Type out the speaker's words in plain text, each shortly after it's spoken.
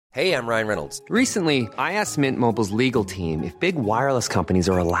Hey, I'm Ryan Reynolds. Recently, I asked Mint Mobile's legal team if big wireless companies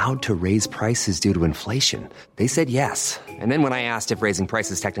are allowed to raise prices due to inflation. They said yes. And then when I asked if raising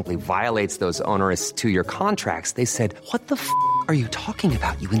prices technically violates those onerous two-year contracts, they said, "What the f*** are you talking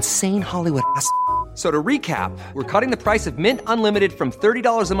about, you insane Hollywood ass?" So to recap, we're cutting the price of Mint Unlimited from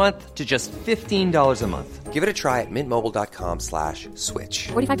 $30 a month to just $15 a month. Give it a try at mintmobile.com/switch.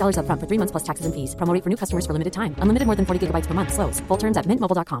 $45 up front for 3 months plus taxes and fees. Promo rate for new customers for limited time. Unlimited more than 40 gigabytes per month. Slows full terms at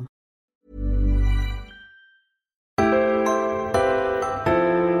mintmobile.com.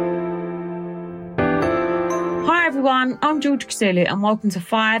 Hi everyone, I'm George Casulu and welcome to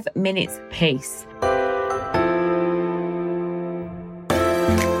 5 Minutes Peace.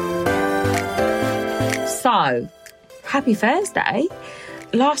 So, happy Thursday.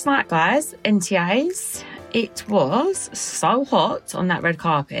 Last night, guys, NTAs, it was so hot on that red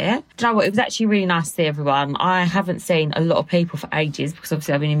carpet. Do you know what? It was actually really nice to see everyone. I haven't seen a lot of people for ages because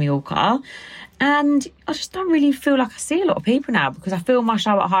obviously I've been in Mallorca. And I just don't really feel like I see a lot of people now because I film my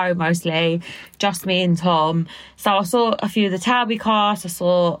show at home mostly, just me and Tom. So I saw a few of the Toby casts. I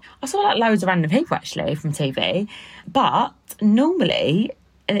saw like loads of random people actually from TV. But normally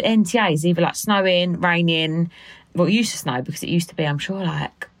NTA is either like snowing, raining. Well, it used to snow because it used to be, I'm sure,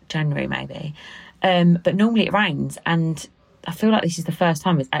 like January maybe. But normally it rains, and I feel like this is the first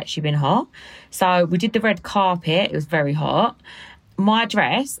time it's actually been hot. So we did the red carpet. It was very hot. My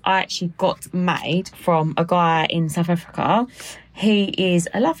dress I actually got made from a guy in South Africa. He is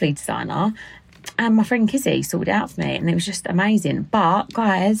a lovely designer, and my friend Kizzy sorted it out for me, and it was just amazing. But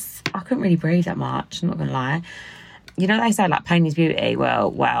guys, I couldn't really breathe that much, I'm not gonna lie. You know, they say like pain is beauty.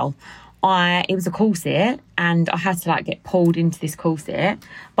 Well, it was a corset, and I had to like get pulled into this corset,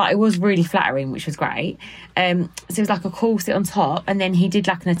 but it was really flattering, which was great. So it was like a corset on top, and then he did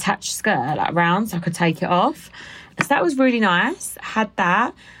like an attached skirt like round so I could take it off. So that was really nice. Had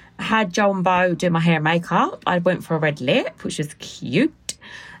that. I had Joe and Bo do my hair and makeup. I went for a red lip, which was cute.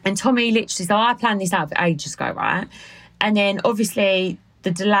 And Tommy literally, so I planned this out for ages ago, right? And then obviously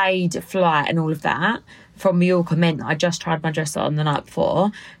the delayed flight and all of that from Mallorca meant that I just tried my dress on the night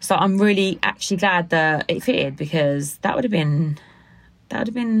before. So I'm really actually glad that it fitted, because that would have been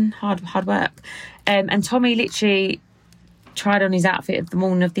hard work. And Tommy literally tried on his outfit the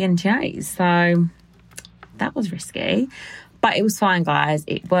morning of the NTAs. So that was risky, but it was fine, guys.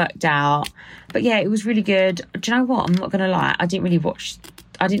 It worked out. But yeah, it was really good. Do you know what? I'm not going to lie. I didn't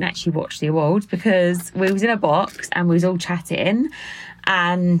actually watch the awards because we was in a box and we was all chatting,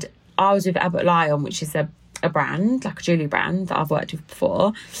 and I was with Abbott Lion, which is a brand, like a jewellery brand that I've worked with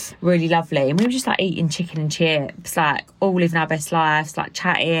before. Really lovely. And we were just like eating chicken and chips, like all living our best lives, like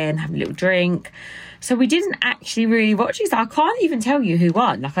chatting, having a little drink. So we didn't actually really watch it. So I can't even tell you who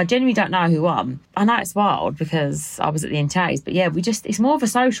won. Like, I genuinely don't know who won. I know it's wild because I was at the NTAs, but yeah, it's more of a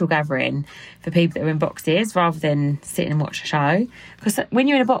social gathering for people that are in boxes rather than sitting and watch a show. Because when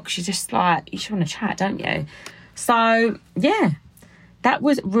you're in a box, you're just like, you just want to chat, don't you? So yeah, that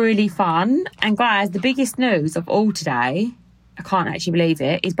was really fun. And guys, the biggest news of all today, I can't actually believe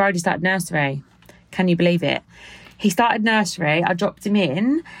it, is Brody started nursery. Can you believe it? He started nursery. I dropped him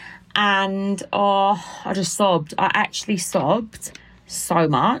in. And I just sobbed. I actually sobbed so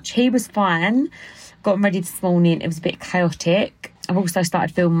much. He was fine. Got him ready this morning. It was a bit chaotic. I've also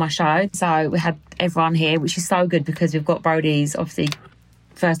started filming my show, so we had everyone here, which is so good because we've got Brody's obviously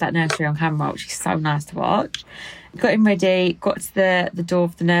first at nursery on camera, which is so nice to watch. Got him ready, got to the door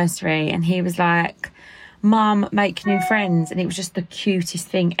of the nursery, and he was like, "Mum, make new friends," and it was just the cutest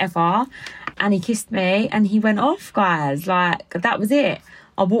thing ever. And he kissed me and he went off, guys. Like, that was it.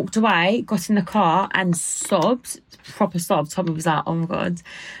 I walked away, got in the car and sobbed, proper sobbed. Tommy was like, "Oh my God,"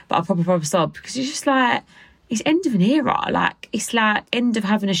 but I proper sobbed because it's just like, it's end of an era. Like, it's like end of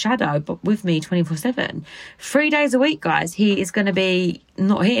having a shadow, but with me 24/7. 3 days a week, guys, he is going to be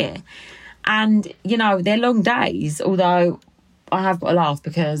not here. And, you know, they're long days, although I have got to laugh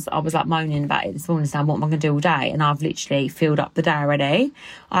because I was like moaning about it this morning saying, what am I going to do all day? And I've literally filled up the day already.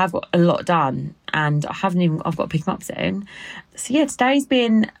 I've got a lot done and I've got to pick him up soon. So yeah, today's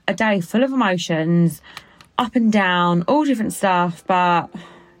been a day full of emotions, up and down, all different stuff. But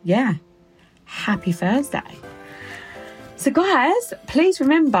yeah, happy Thursday. So guys, please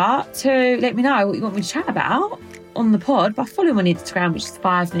remember to let me know what you want me to chat about on the pod by following on Instagram, which is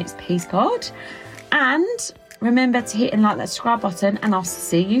 5 Minutes Peace Pod. And remember to hit and like that subscribe button, and I'll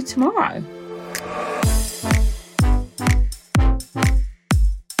see you tomorrow.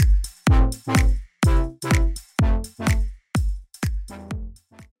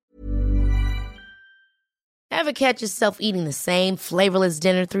 Ever catch yourself eating the same flavorless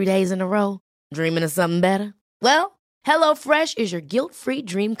dinner 3 days in a row? Dreaming of something better? Well, HelloFresh is your guilt-free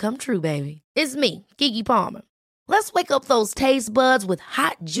dream come true, baby. It's me, Keke Palmer. Let's wake up those taste buds with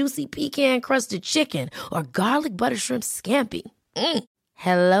hot, juicy pecan-crusted chicken or garlic butter shrimp scampi.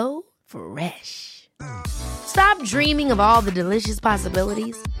 Hello Fresh. Stop dreaming of all the delicious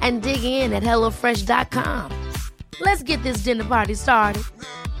possibilities and dig in at HelloFresh.com. Let's get this dinner party started.